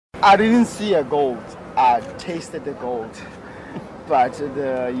I didn't see a gold. I tasted the gold, but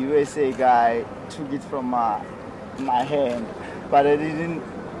the USA guy took it from my hand. But it didn't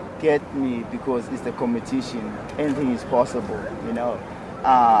get me because it's the competition. Anything is possible, you know.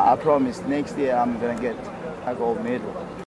 I promise next year I'm gonna get a gold medal.